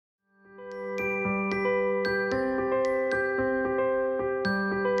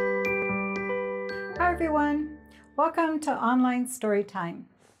everyone. Welcome to Online Storytime.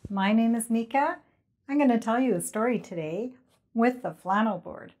 My name is Mieke. I'm going to tell you a story today with the flannel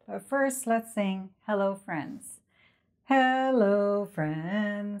board. But first, let's sing Hello Friends. Hello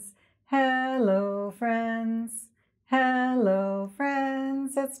friends, hello friends, hello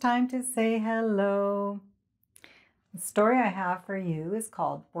friends. It's time to say hello. The story I have for you is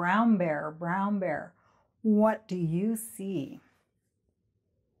called Brown Bear, Brown Bear. What do you see?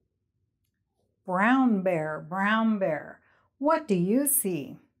 Brown bear, what do you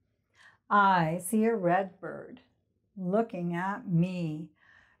see? I see a red bird looking at me.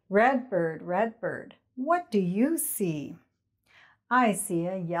 Red bird, what do you see? I see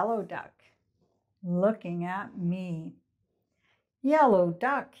a yellow duck looking at me. Yellow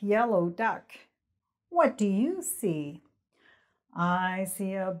duck, what do you see? I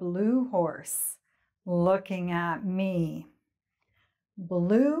see a blue horse looking at me.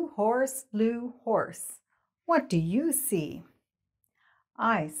 Blue horse, what do you see?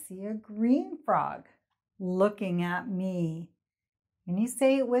 I see a green frog looking at me. Can you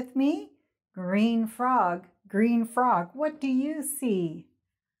say it with me? Green frog, what do you see?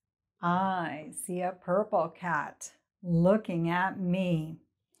 I see a purple cat looking at me.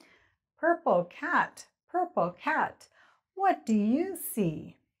 Purple cat, what do you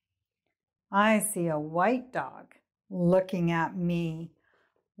see? I see a white dog looking at me.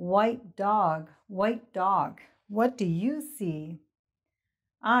 White dog, what do you see?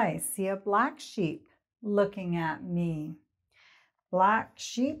 I see a black sheep looking at me. Black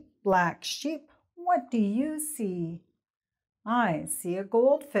sheep, what do you see? I see a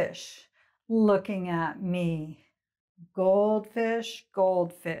goldfish looking at me. Goldfish,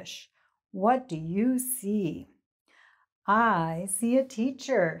 what do you see? I see a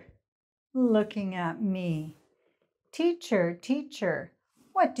teacher looking at me. Teacher,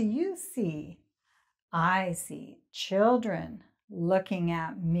 what do you see? I see children looking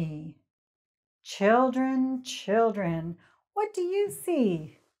at me. Children, what do you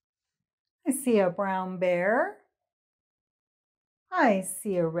see? I see a brown bear. I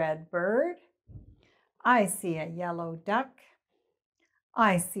see a red bird. I see a yellow duck.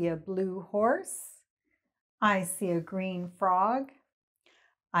 I see a blue horse. I see a green frog.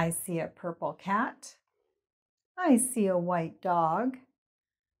 I see a purple cat. I see a white dog.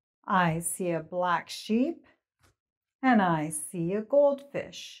 I see a black sheep. And I see a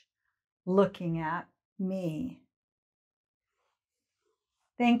goldfish looking at me.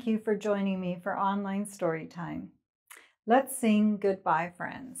 Thank you for joining me for Online Storytime. Let's sing Goodbye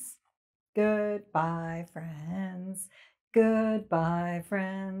Friends. Goodbye friends, goodbye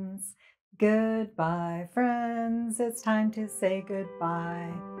friends, goodbye friends. It's time to say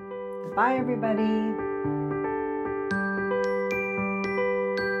goodbye. Goodbye everybody.